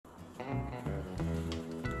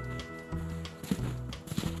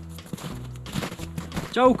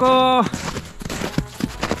tšau ka!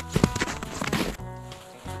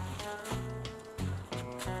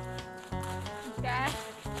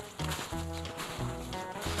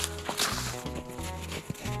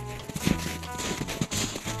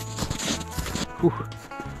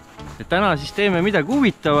 Ja täna siis teeme midagi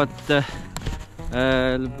huvitavat.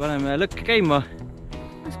 Paneme lõkke käima.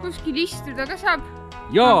 Kas kuskil istuda ka saab?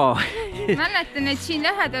 Jaa! Mäletan, et siin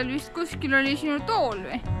lähedal vist kuskil oli sinu tool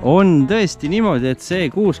või? On tõesti niimoodi, et see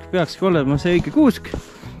kuusk peakski olema see õige kuusk,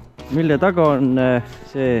 mille taga on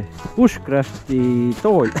see bushcrafti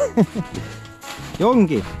tool. Ja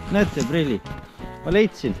ongi, näete prilli, ma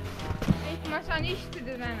leidsin. Et ma saan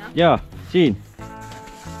istuda täna? Jaa, siin.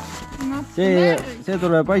 See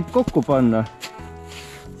tuleb ainult kokku panna.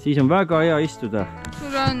 Siis on väga hea istuda.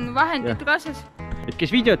 Sul on vahendid kaasas? Et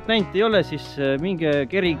kes videot näinud ei ole, siis minge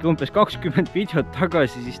kerige umbes 20 videot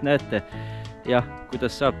tagasi, siis näete, jah,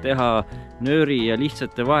 kuidas saab teha nööri ja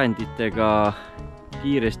lihtsate vahenditega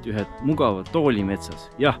kiiresti ühe mugava tooli metsas.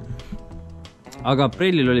 Jah, aga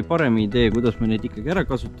Prellil oli parem idee, kuidas me neid ikkagi ära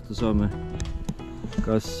kasutada saame.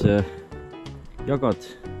 Kas jagad,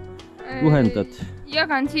 juhendad?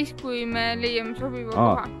 Jagan siis, kui me leiame sobiva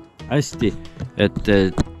koha. Hästi, et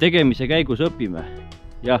tegemise käigus õpime.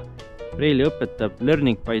 Jah, Prelli õpetab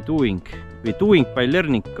learning by doing või doing by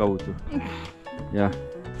learning kaudu. Jah.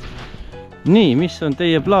 Nii, mis on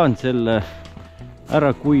teie plaan selle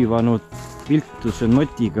ära kuivanud viltuse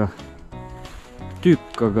notiga,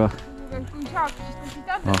 tüükaga? Kui saab, siis ta siit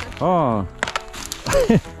alata. Ahaa.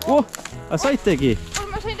 Saitegi.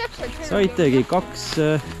 Ma sain täpselt. Saitegi kaks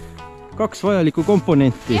vajalikku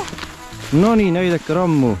komponenti. No nii, näidake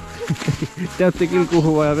rammu. Teate küll,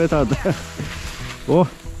 kuhu vaja vedada.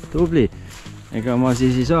 Tubli. Ega ma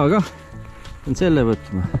siis ei saa ka. Pean selle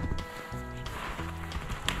võtma.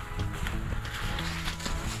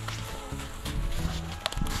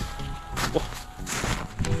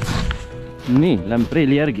 Nii, lähme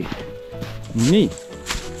Prelli järgi. Nii.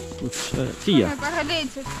 Siia.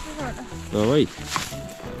 Paralleelselt kusagile. Davai.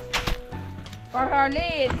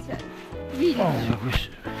 Paralleelselt. Viiendab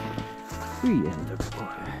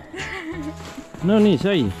kohe. No nii,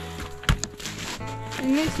 sai.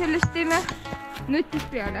 Nüüd sellest teeme nutist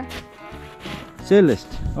peale. Sellest,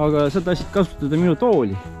 aga sa tahtsid kasutada minu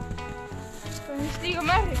tooli. See on vist liiga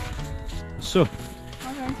märg. So. Ma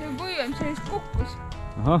saan see kuivem sellest kukkus.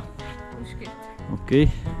 Ahah. Kuskilt. Okei.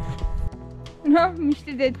 No, mis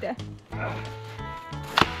te teete?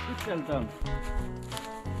 Ütelda.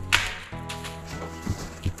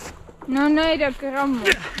 No näidake rammu.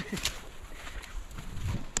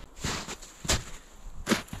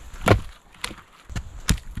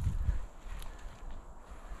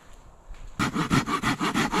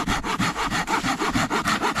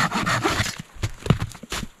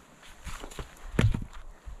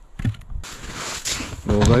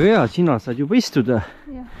 Väga hea, sina saad juba istuda.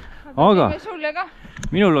 Aga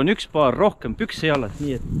minul on üks paar rohkem püksejalad,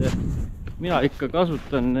 nii et mina ikka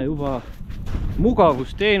kasutan juba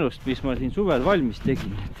mugavusteenust, mis ma siin suvel valmis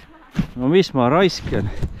tegin. No mis ma raiskan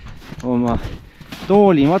oma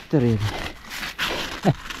tooli materjali.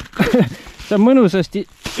 See on mõnusasti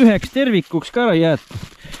üheks tervikuks ka ära jäetud.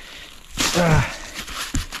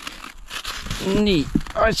 Nii,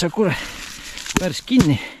 asja kuule, päris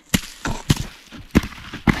kinni.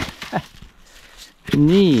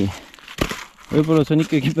 Nii, võib-olla see on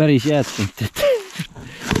ikkagi päris jäetnud, et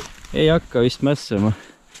ei hakka vist mässama.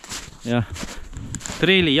 Jah,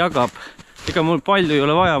 Prelli jagab, ega mul palju ei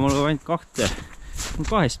ole vaja, mul on ainult kahte. Mul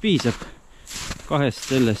kahest piisab, kahest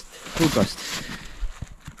sellest hulgast.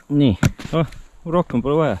 Nii, rohkem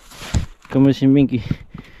pole vaja. Ega mul siin mingi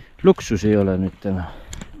luksus ei ole nüüd täna.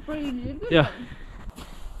 Jah.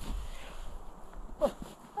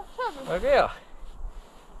 Väga hea,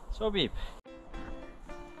 sobib.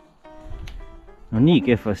 No nii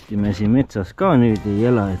kehvasti me siin metsas ka nüüd ei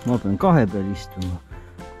ela, et ma pean kahe peal istuma.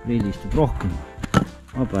 Prelli istub rohkem.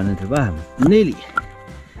 Ma pean nende vähemalt 4.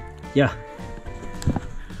 Jah.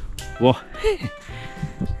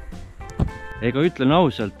 Ega ütlen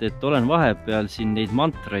ausalt, et olen vahepeal siin neid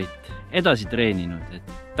mantraid edasi treeninud. Et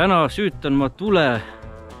täna süütan ma tule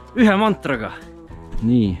ühe mantraga.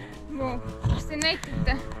 Nii. Kas te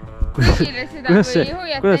näitate kõigile seda või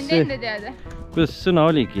hoiatan enda teada? Kuidas sõna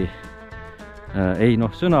oligi? Ei, noh,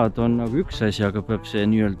 sõnad on nagu üks asi, aga peab see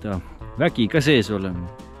nii-öelda vägi ka sees olema.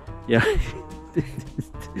 Ja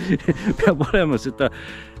peab olema seda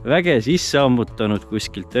väge sisse ammutanud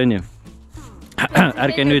kuskilt, on ju.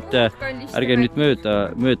 Ärge nüüd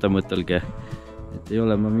mööda mõtelge, et ei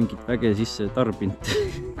ole ma mingit väge sisse tarbinud.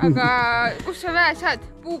 Aga kus sa vähe saad?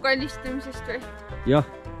 Puukallistamisest või? Jah,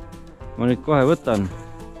 ma nüüd kohe võtan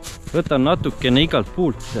natukene igalt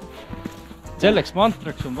puult. Selleks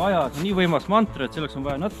mantraks on vaja, see on nii võimas mantra, et selleks on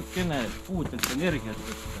vaja natukene puudelt energiat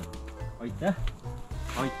võtta. Aitäh,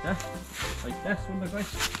 aitäh, aitäh sulle kass.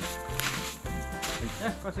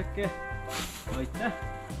 Aitäh kaseke, aitäh,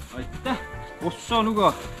 aitäh. Ossa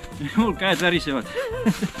nuga, mul käed värisevad.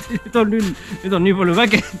 Nüüd on nii palju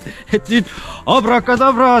väge, et nüüd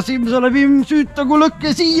abrakadabra, simsalabim, süütagu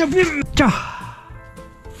lõkke siia.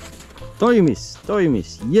 Toimis,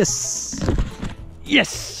 jess,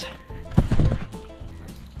 jess.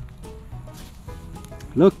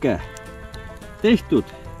 Lõkke, tehtud.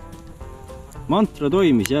 Mantra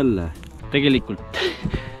toimis jälle. Tegelikult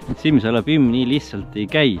simsalabim nii lihtsalt ei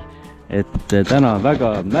käi, et täna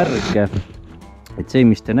väga märge. Et see,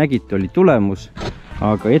 mis te nägite, oli tulemus,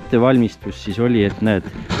 aga ettevalmistus siis oli, et näed,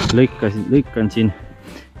 lõikan siin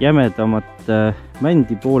jämedamat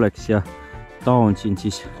mändi pooleks ja taon siin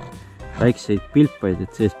siis väikseid pilpaid,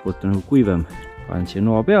 et seestpoolt on nagu kuivem. Panen siia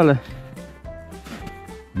noa peale.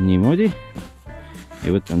 Niimoodi.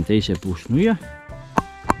 Ja võtan teise puust nuia.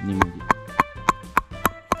 Niimoodi.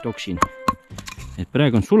 Toksin. Et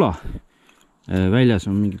praegu on sula. Väljas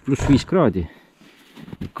on mingi +5 kraadi.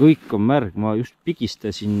 Kõik on märg, ma just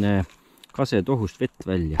pigistasin kasetohust vett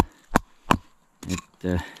välja. Et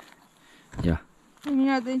jah.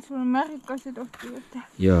 Mina tõin sulle märg kasetohtu võtta.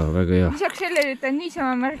 Jaa, väga hea. Lisaks sellele, et ta on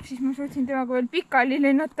niisama märg, siis ma suutsin temaga veel pikali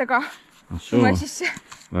lennata ka.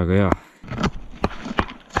 Väga hea.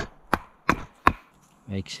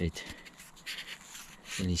 Väikseid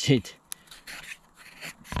selliseid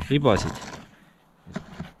ribasid.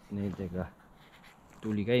 Nendega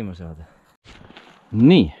tuli käima saada.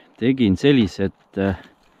 Nii, tegin sellised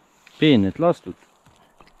peened laastud.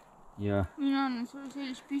 Ja mina annan sulle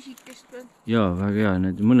sellist püsikest veel. Jaa, väga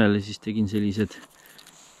hea. Mõnele siis tegin sellised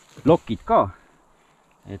plokid ka,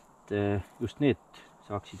 et just need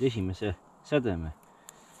saaksid esimese sädeme.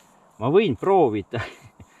 Ma võin proovida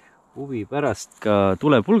huvi pärast ka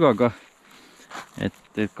tulepulgaga,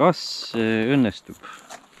 et kas õnnestub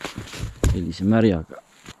sellise märjaga.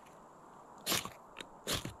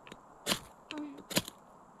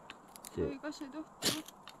 Või kasetohtu.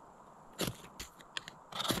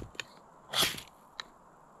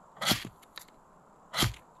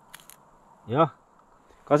 Jah,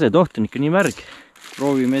 kasetoht on ikka nii märg.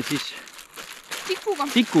 Proovime siis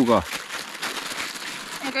tikuga.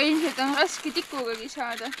 Ega ilmselt on raske tikugagi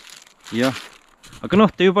saada. Jah, aga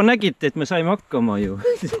te juba nägite, et me saime hakkama ju.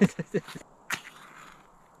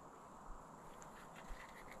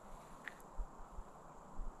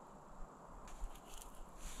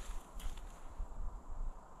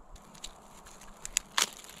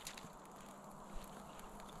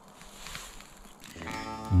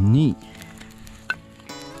 Nii.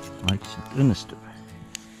 Vaikselt õnnestub.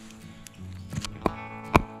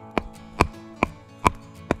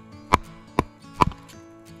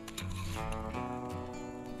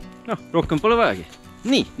 Rohkem pole vajagi.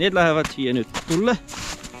 Nii, need lähevad siia nüüd tulle.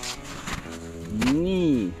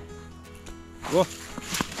 Nii.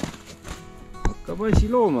 Hakkab asi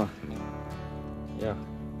looma. Jah.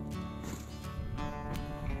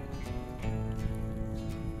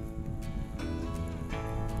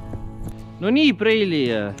 No nii, Preili,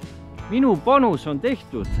 minu panus on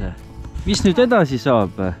tehtud. Mis nüüd edasi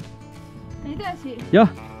saab? Edasi? Jah,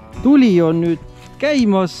 tuli on nüüd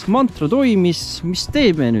käimas, mantra toimis. Mis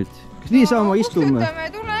teeme nüüd? Kas niisama istume? Kustutame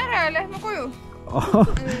tule ära ja lähme koju.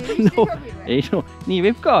 Nii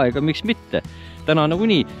võib ka, ega miks mitte. Täna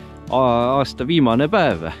nagunii aasta viimane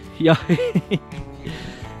päev. Jah,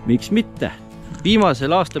 miks mitte?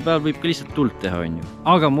 Viimasel aastapäeval võib ka lihtsalt tuld teha, on ju.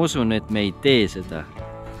 Aga ma usun, et me ei tee seda.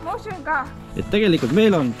 Ma usun ka. Et tegelikult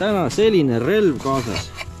meil on täna selline relv kaasas.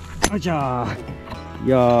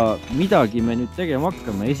 Ja midagi me nüüd tegema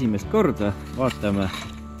hakkame esimest korda. Vaatame,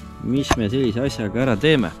 mis me sellise asjaga ära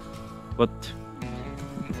teeme. Vot.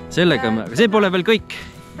 Sellega me, aga see pole veel kõik.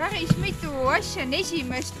 Päris mitu asja on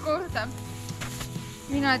esimest korda.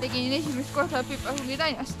 Mina tegin esimest korda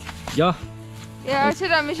piparhullitainast. Jah. Ja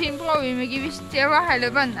seda me siin proovimegi vist ja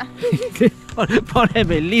vahele panna.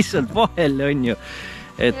 Paneme lihtsalt vahele, on ju.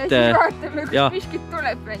 Ja siis vaatame, kus miskit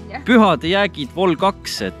tuleb välja. Pühade jäägid vol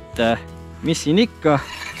 2, et mis siin ikka.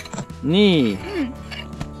 Nii.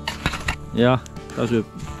 Jah, tasub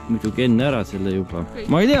muidugi enne ära selle juba.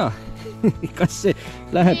 Ma ei tea, kas see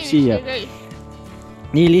läheb siia.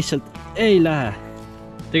 Nii lihtsalt ei lähe.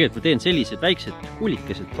 Tegelikult ma teen sellised väiksed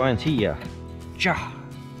kuulikesed, panen siia.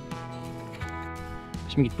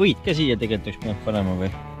 Kas mingid võid ka siia tegelikult oleks pidanud panema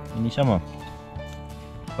või? Niisama.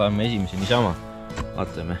 Paneme esimese niisama.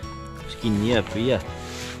 Vaatame, kas kinni jääb või jääb.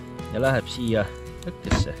 Ja läheb siia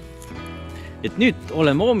lõkkesse. et nüüd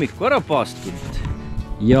oleme hommiku ära paastunud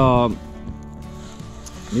ja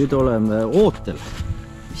nüüd oleme ootel.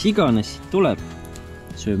 Mis iganes siit tuleb,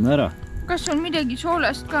 sööme ära. Kas on midagi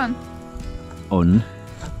soolast ka? On,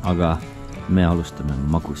 aga me alustame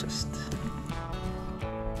magusast.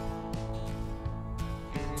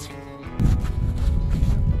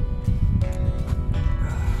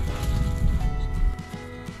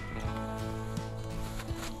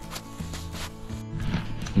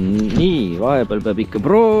 Nii, vahepeal peab ikka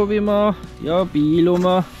proovima ja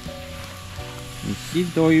piiluma. Mis siin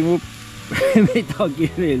toimub? Midagi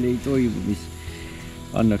veel ei toimu, mis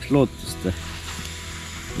annaks lootust.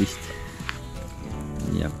 Vist.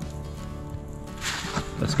 Ja.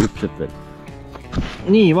 Kas küpseb veel?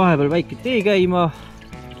 Nii, vahepeal väike tee käima.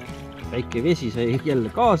 Väike vesi sai jälle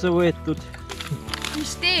kaasa võetud.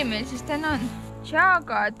 Mis tee meil siis täna on?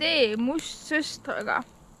 Tšaga tee mustsõstraga.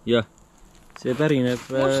 Jah. See pärineb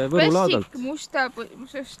Võru Laadalt. Musta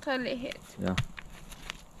sõstra lehed. Jah.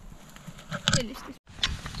 Sellistes.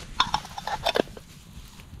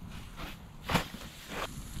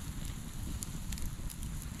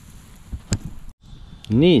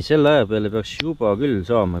 Nii, selle aja peale peaks juba küll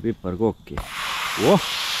saama piparkooki.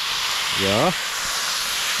 Ja.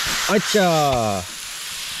 Atša!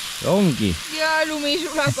 Ja ongi. Ja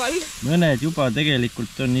lumisulapall. Mõned juba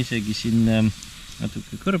tegelikult on isegi siin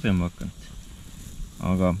natuke kõrbema hakanud.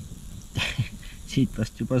 Aga siit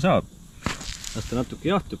vast juba saab. Las ta natuke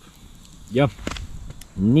jahtub. Jah.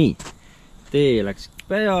 Nii. Tee läks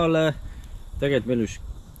peale. Tegelikult meil üks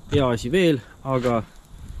hea asi veel, aga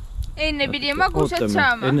enne pidi magusat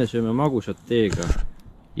saama. Enne sööme magusat teega.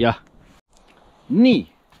 Jah.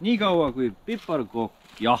 Nii kaua kui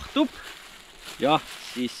piparkook jahtub. Jah,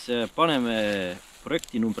 siis paneme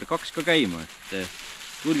projekti number 2 ka käima.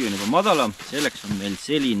 Tuli on juba madalam. Selleks on meil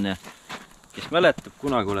selline, kes mäletab,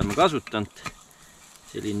 kunagi oleme kasutanud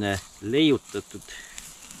selline leiutatud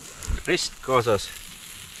rest kaasas.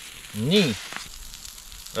 Nii,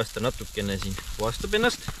 las ta natukene siin puhastab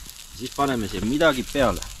ennast. Siis paneme siia midagi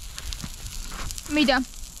peale. Mida?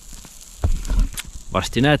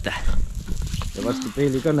 Varsti näete. Ja varsti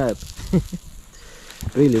Preili ka näeb.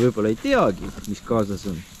 Preili võib-olla ei teagi, mis kaasas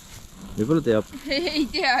on. Võib-olla teab. Ei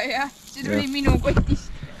tea, jah. See tuli minu kotis.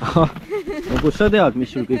 No kus sa tead,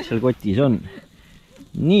 mis sul kõik seal kotis on?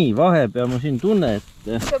 Nii, vahepeal ma siin tunne, et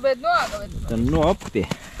sa pead noaga võtma. võtan noa appi.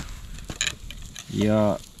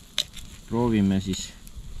 Ja proovime siis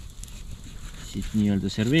siit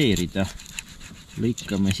nii-öelda serveerida.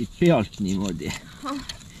 Lõikame siit pealt niimoodi.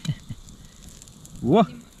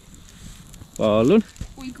 Palun.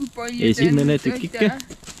 Esimene tükike.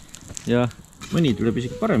 Ja mõni tuleb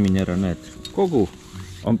isegi paremini ära, näed. Kogu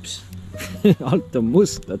amps. Alt on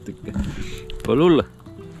must natuke. Pole hulla.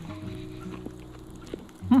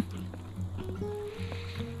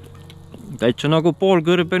 Täitsa nagu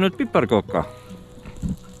poolkõrbenud piparkooka.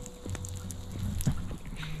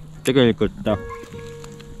 Tegelikult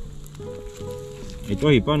ei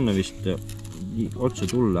tohi panna vist otse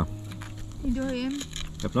tulla. Ei tohi, jah.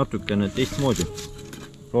 Peab natukene teistmoodi.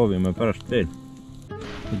 Proovime pärast veel.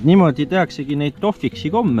 Et niimoodi tehaksegi neid tohfiksi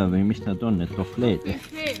komme või mis nad on, need tohfleed?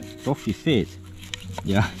 Tohfifeed.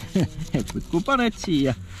 Ja kui paned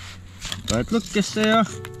siia, paned lõkkesse ja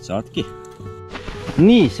saadki.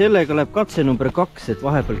 Nii, sellega läheb katse number 2, et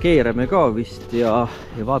vahepeal keerame ka vist ja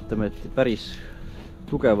vaatame, et päris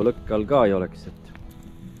tugeva lõkke all ka ei oleks.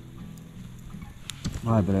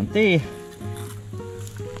 Vahepeal on tee.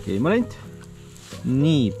 Keema läinud.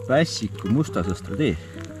 Nii, pässiku mustasõstra tee.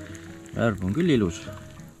 Värv on küll ilus.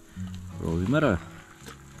 Proovime ära.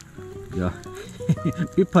 Jah,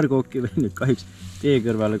 piparkooki veel nüüd kahjuks tee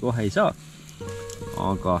kõrvale kohe ei saa.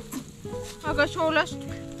 Aga soolast?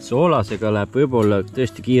 Soolasega läheb võib-olla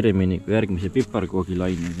tõesti kiiremini kui järgmise piparkoogi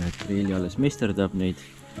lainega, et Preili alles meisterdab neid.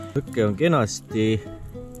 Lõkke on kenasti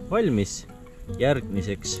valmis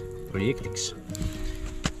järgmiseks projektiks.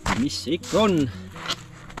 Mis see ikka on?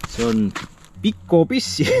 See on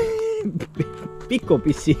pikopissi.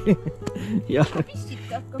 Pikopissi.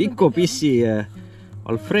 Pikopissi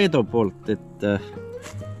Alfredo poolt, et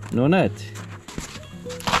no näed.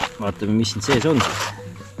 Vaatame, mis siin sees on.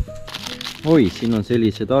 Oi, siin on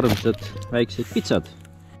sellised armsad väiksed pitsad.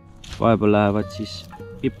 Vahepeal lähevad siis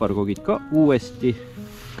piparkoogid ka uuesti.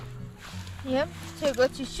 Jah,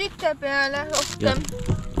 seekord siis süte peale rohkem.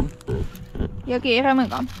 Ja keerame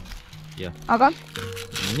ka. Aga?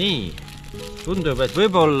 Nii, tundub, et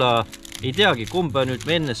võib-olla ei teagi, kumba nüüd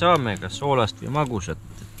me enne saame, kas soolast või magusat.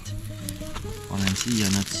 Panen siia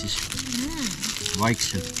nad siis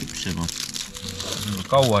vaikselt küpsema.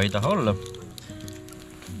 Kaua ei taha olla.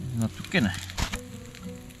 Natukene.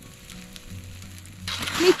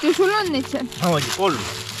 Mitu sul on nüüd seal? Kolm.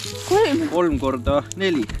 3 korda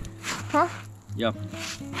 4. Jah.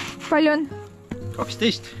 Palju on?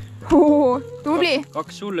 12. Tubli.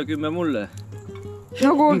 2 sulle, 10 mulle.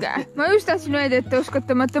 No kuulge, ma just tahtsin öelda, et te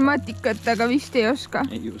oskate matemaatikat, aga vist ei oska.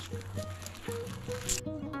 Ei oska.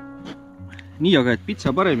 Nii, aga et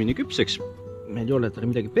pitsa paremini küpseks, meil ei ole talle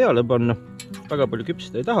midagi peale panna, väga palju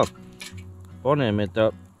küpseda ei taha. Paneme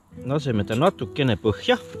ta, laseme ta natukene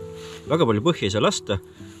põhja, väga palju põhja ei saa lasta,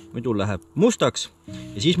 muidu läheb mustaks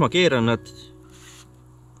ja siis ma keeran nad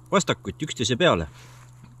vastakuti üksteise peale.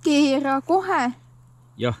 Keera kohe.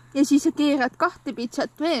 Ja siis sa keerad 2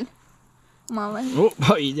 pitsat veel. No,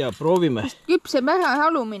 ei tea, proovime. Küpseb ära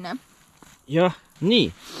alumine. Jah, nii.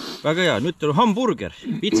 Väga hea. Nüüd on hamburger.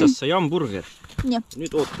 Pitsast sai hamburger. Ja.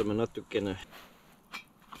 Nüüd ootame natukene.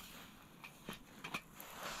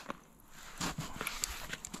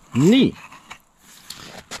 Nii.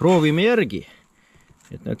 Proovime järgi.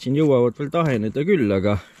 Et nad siin jõuavad veel taheneda küll,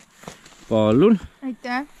 aga palun.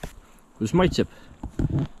 Aitäh. Kuidas maitseb?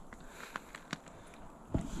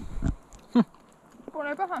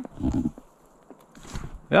 Pole paha.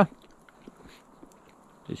 Jah.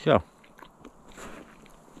 Siis hea.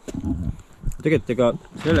 Tegelikult ega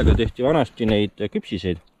sellega tehti vanasti neid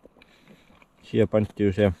küpsiseid. Siia panti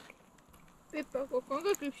ju see. Pepakokk on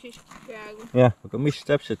ka küpsis peaaegu. Jah, aga mis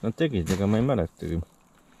täpselt nad tegid, ega ma ei mäletagi.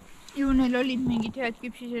 Ju neil olid mingid head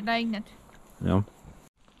küpsised ained. Jah.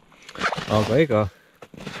 Aga ega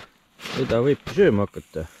seda võib sööma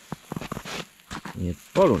hakata. Nii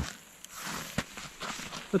et palun.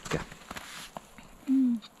 Võtke.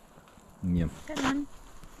 Ja. Tänan.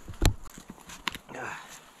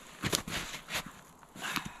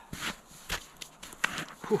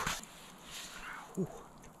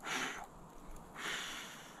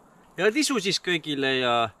 Ja tisu siis kõigile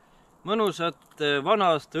ja mõnusat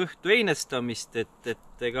vana-aasta õhtu einestamist,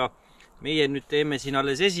 et ega meie nüüd teeme siin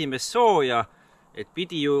alles esimest sooja, et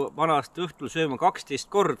pidi ju vana-aasta õhtul sööma 12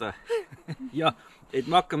 korda. Ja et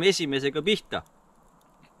me hakkame esimesega pihta.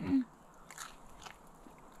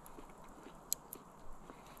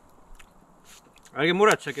 Ärge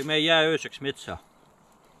muretsege, me ei jää ööseks metsa.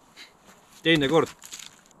 Teine kord.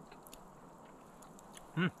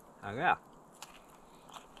 Väga hea.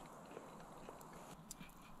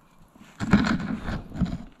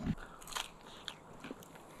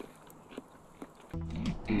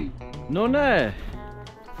 No näe,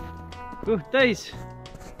 kõht täis,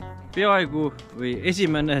 peaaegu või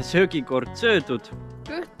esimene söögikord söödud.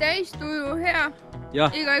 Kõht täis, tuju hea.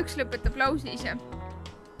 Igaüks lõpetab lause ise.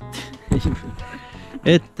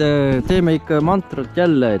 Et teeme ikka mantrat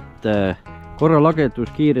jälle, et korra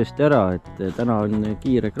lagedus kiiresti ära, et täna on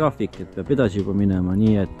kiire graafik, et peab edasi juba minema,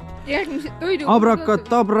 nii et järgmised toidu.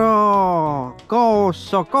 Abrakatabra,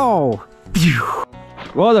 kaossa kao.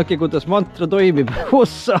 Vaadake, kuidas mantra toimib.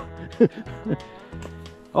 Ossa.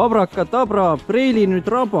 Abrakatabra, preili nüüd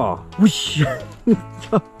raba.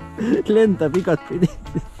 Lendab igat pidi.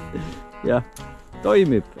 Jah,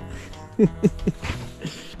 toimib.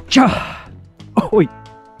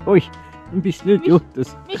 Oi, mis nüüd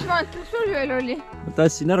juhtus? Mis mantra sul veel oli? Ma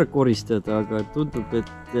tahtsin ära koristada, aga tundub,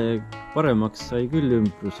 et paremaks sai küll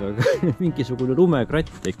ümbrus, aga mingisugune lumekratt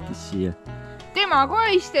tekkis siia. Tema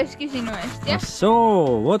koristaski sinu eest, jah?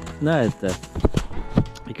 Soo, vot näed.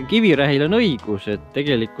 Ikka kivirähil on õigus, et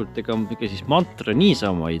tegelikult ega siis mantra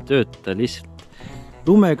niisama ei tööta, lihtsalt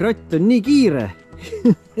lumekratt on nii kiire,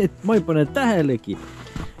 et ma ei pane tähelegi.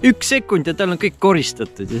 1 sekund ja tal on kõik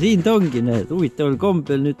koristatud ja siin ta ongi, näed, huvitaval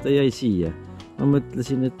kombel nüüd ta jäi siia. Ma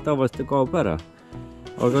mõtlesin, et tavaliselt ta kaob ära.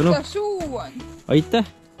 Aga noh, ta suu on. Aitäh.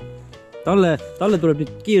 Talle tuleb nüüd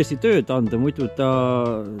kiiresti tööd anda, muidu ta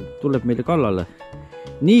tuleb meile kallale.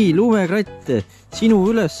 Nii, lumekratt, sinu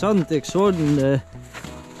ülesandeks on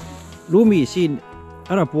lumi siin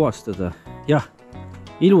ära puhastada. Jah,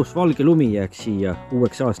 ilus valge lumi jääks siia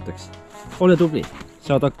uueks aastaks. Ole tubli,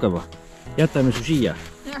 saad hakkama. Jätame su siia.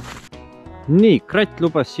 Nii, kratt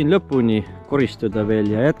lubas siin lõpuni koristada veel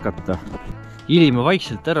ja jätkata. Ilime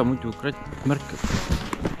vaikselt ära, muidu kratt märkab.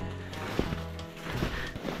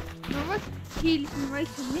 No vot, hiilisime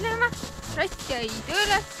vaikselt minema. Kratt jäi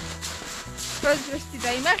tööle. Toodavasti ta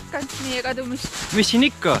ei märkanud meie kadumist. Mis siin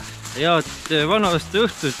ikka? Head vana-aasta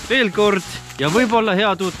õhtut veel kord ja võib-olla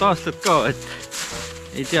head uut aastat ka, et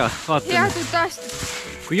ei tea, vaatame. Head uut aastat.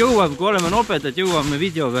 Kui oleme nobedad, jõuame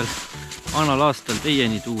video veel vanal aastal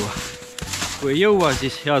teieni tuua. Kui ei jõua,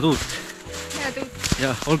 siis head uut. Head uut.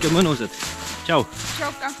 Ja olge mõnusad. Tšau.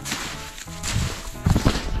 Tšau ka.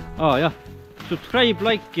 Jah, subscribe,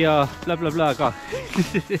 like ja bla bla bla ka.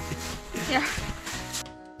 Jah.